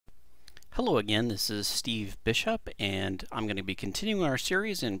Hello again, this is Steve Bishop, and I'm going to be continuing our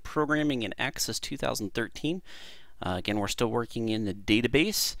series in Programming in Access 2013. Again, we're still working in the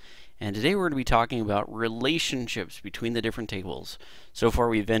database, and today we're going to be talking about relationships between the different tables. So far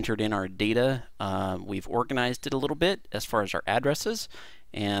we've entered in our data, we've organized it a little bit as far as our addresses,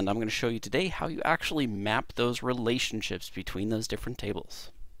 and I'm going to show you today how you actually map those relationships between those different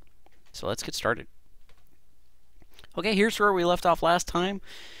tables. So let's get started. Okay, here's where we left off last time.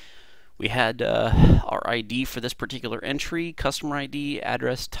 We had our ID for this particular entry, customer ID,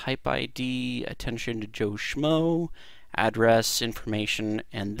 address type ID, attention to Joe Schmo, address information,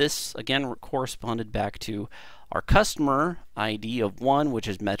 and this again corresponded back to our customer ID of 1, which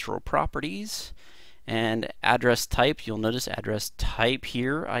is Metro Properties, and address type. You'll notice address type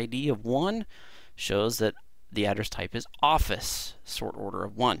here, ID of 1, shows that the address type is office, sort order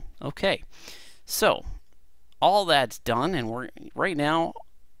of 1. Okay, so all that's done, and we're right now,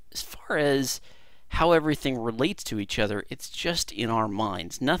 as far as how everything relates to each other, it's just in our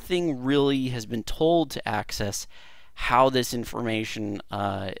minds. Nothing really has been told to Access how this information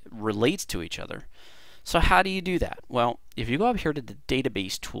relates to each other. So how do you do that? Well, if you go up here to the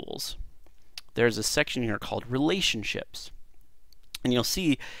database tools, there's a section here called relationships. And you'll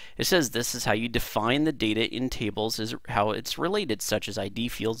see it says this is how you define the data in tables, is how it's related, such as ID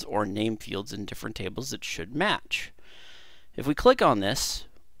fields or name fields in different tables that should match. If we click on this,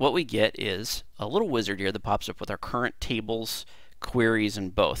 what we get is a little wizard here that pops up with our current tables, queries,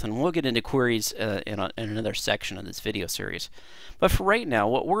 and both. And we'll get into queries in another section of this video series. But for right now,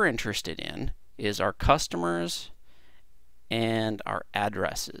 what we're interested in is our customers and our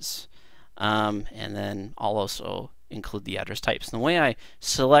addresses. And then I'll also include the address types. And the way I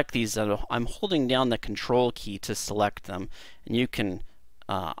select these, I'm holding down the control key to select them. And you can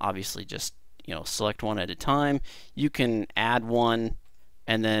obviously just select one at a time. You can add one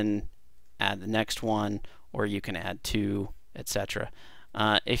and then add the next one, or you can add 2, etc.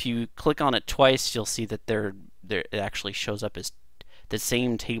 If you click on it twice, you'll see that it actually shows up as the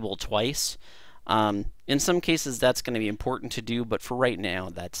same table twice. In some cases, that's going to be important to do, but for right now,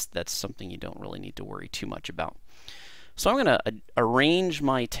 that's something you don't really need to worry too much about. So I'm going to arrange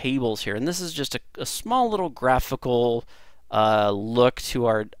my tables here, and this is just a small little graphical look to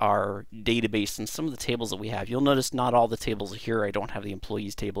our database and some of the tables that we have. You'll notice not all the tables are here. I don't have the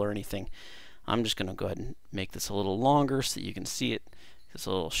employees table or anything. I'm just going to go ahead and make this a little longer so that you can see it. It's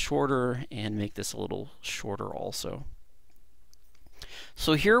a little shorter, and make this a little shorter also.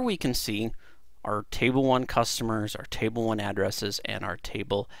 So here we can see our table 1 customers, our table 1 addresses, and our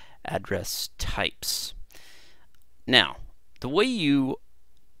table address types. Now, the way you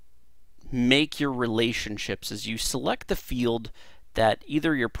make your relationships is you select the field that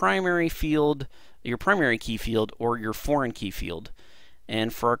either your primary key field, or your foreign key field.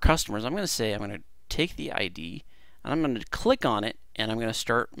 And for our customers, I'm going to take the ID and I'm going to click on it, and I'm going to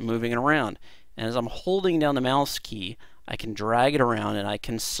start moving it around. And as I'm holding down the mouse key, I can drag it around, and I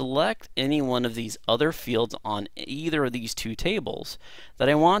can select any one of these other fields on either of these 2 tables that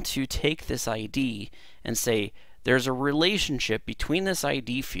I want to take this ID and say, there's a relationship between this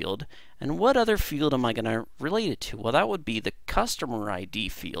ID field and what other field am I going to relate it to? Well, that would be the customer ID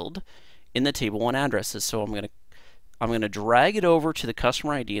field in the table 1 addresses. So I'm going to drag it over to the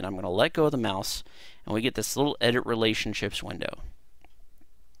customer ID, and I'm going to let go of the mouse, and we get this little edit relationships window.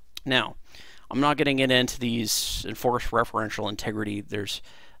 Now, I'm not going to get into these enforced referential integrity. There's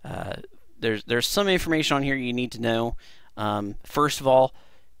some information on here you need to know. First of all,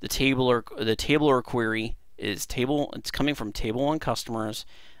 the table or query is it's coming from table 1 customers.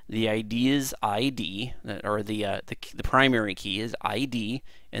 The ID is ID, or the primary key is ID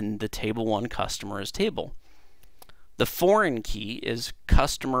in the table 1 customers table. The foreign key is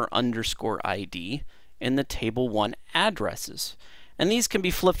customer underscore ID in the table 1 addresses. And these can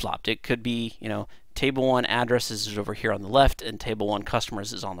be flip-flopped. It could be, table 1 addresses is over here on the left and table 1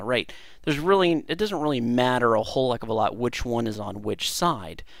 customers is on the right. It doesn't really matter a whole heck of a lot which one is on which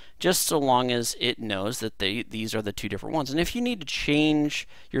side, just so long as it knows that these are the 2 different ones. And if you need to change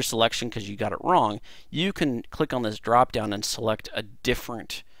your selection because you got it wrong, you can click on this drop down and select a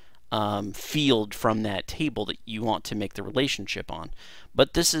different field from that table that you want to make the relationship on.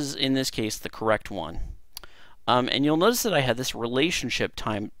 But this is, in this case, the correct one. And you'll notice that I had this relationship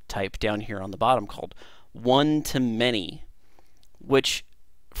type down here on the bottom called one-to-many, which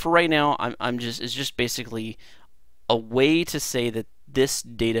for right now is just basically a way to say that this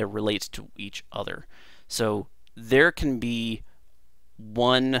data relates to each other. So there can be a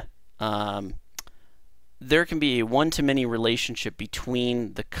one-to-many relationship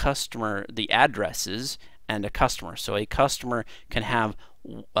between the addresses, and a customer. So a customer can have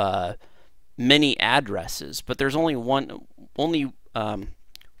many addresses, but there's only one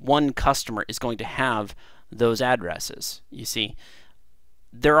customer is going to have those addresses. You see,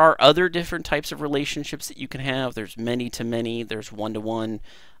 there are other different types of relationships that you can have. There's many-to-many, there's one-to-one.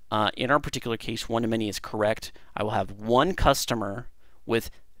 In our particular case, one-to-many is correct. I will have one customer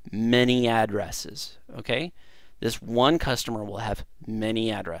with many addresses, okay? This one customer will have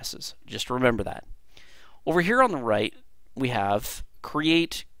many addresses. Just remember that. Over here on the right, we have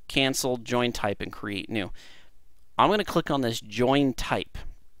create, cancel, join type, and create new. I'm going to click on this join type.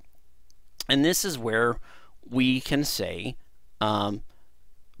 And this is where we can say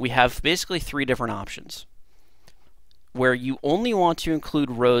we have basically three different options. Where you only want to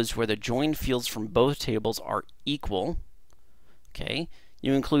include rows where the joined fields from both tables are equal. Okay.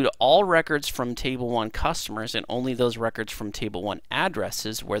 You include all records from Table 1 customers and only those records from Table 1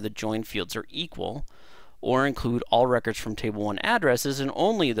 addresses where the joined fields are equal. Or include all records from Table 1 addresses and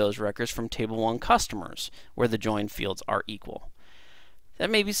only those records from Table 1 customers where the joined fields are equal. That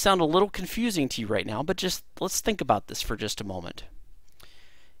may sound a little confusing to you right now, but just let's think about this for just a moment.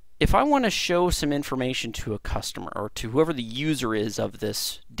 If I want to show some information to a customer or to whoever the user is of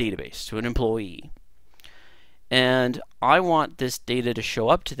this database, to an employee, and I want this data to show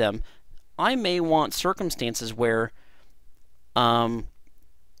up to them, I may want circumstances where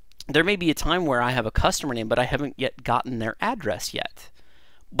there may be a time where I have a customer name, but I haven't yet gotten their address yet.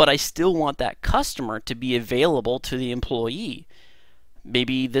 But I still want that customer to be available to the employee.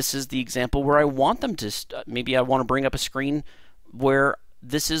 Maybe this is the example where I want them to, maybe I want to bring up a screen where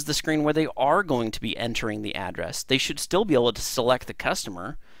this is the screen where they are going to be entering the address. They should still be able to select the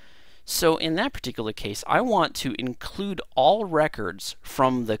customer. So in that particular case, I want to include all records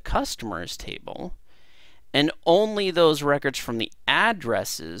from the customers table and only those records from the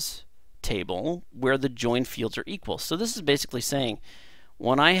addresses table where the joined fields are equal. So this is basically saying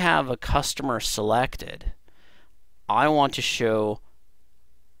when I have a customer selected, I want to show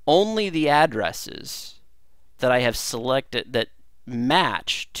only the addresses that I have selected that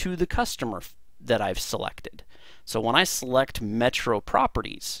match to the customer that I've selected. So when I select Metro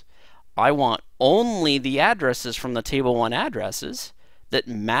Properties, I want only the addresses from the Table 1 addresses that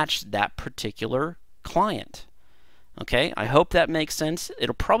match that particular client. Okay, I hope that makes sense.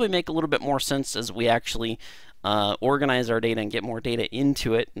 It'll probably make a little bit more sense as we actually organize our data and get more data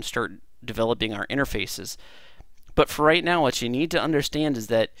into it and start developing our interfaces. But for right now, what you need to understand is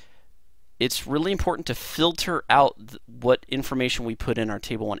that it's really important to filter out what information we put in our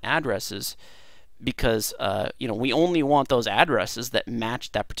Table 1 addresses because we only want those addresses that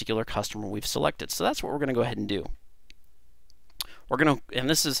match that particular customer we've selected. So that's what we're going to go ahead and do. And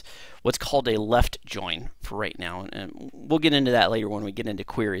this is what's called a left join for right now, and we'll get into that later when we get into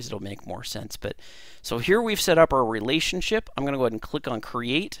queries. It'll make more sense. But so here we've set up our relationship. I'm going to go ahead and click on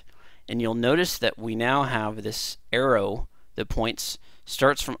create, and you'll notice that we now have this arrow that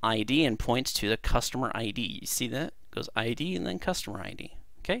starts from ID and points to the customer ID. You see that? It goes ID and then customer ID.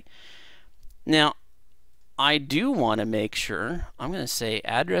 Okay. Now, I do want to make sure, I'm going to say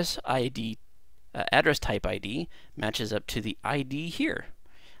address type ID matches up to the ID here.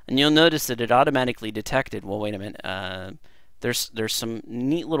 And you'll notice that it automatically detected, well, wait a minute, there's some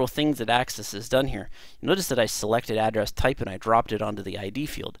neat little things that Access has done here. You notice that I selected address type and I dropped it onto the ID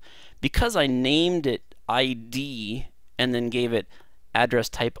field. Because I named it ID and then gave it address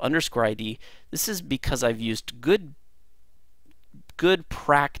type underscore ID, this is because I've used good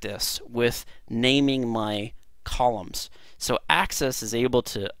practice with naming my columns. So Access is able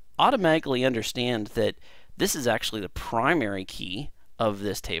to automatically understand that this is actually the primary key of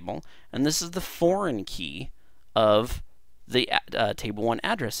this table, and this is the foreign key of the Table 1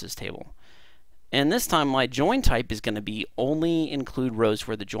 addresses table. And this time my join type is going to be only include rows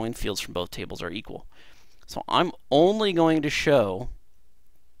where the join fields from both tables are equal. So I'm only going to show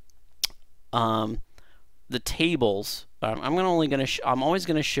the tables. I'm always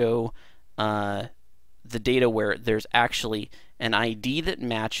going to show the data where there's actually an ID that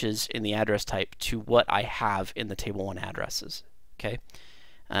matches in the address type to what I have in the Table 1 addresses. Okay.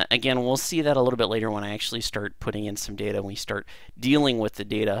 Again, we'll see that a little bit later when I actually start putting in some data and we start dealing with the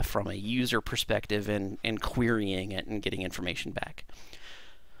data from a user perspective and querying it and getting information back.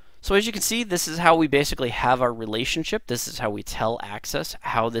 So as you can see, this is how we basically have our relationship. This is how we tell Access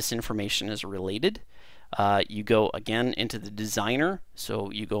how this information is related. You go again into the designer,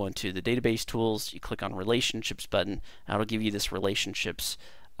 so you go into the database tools, you click on relationships button, that'll give you this relationships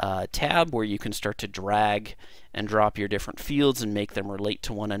tab where you can start to drag and drop your different fields and make them relate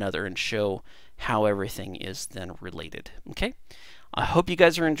to one another and show how everything is then related. Okay, I hope you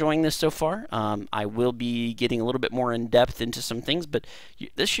guys are enjoying this so far. I will be getting a little bit more in depth into some things, but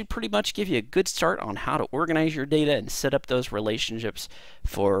this should pretty much give you a good start on how to organize your data and set up those relationships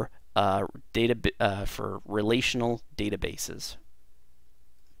for for relational databases.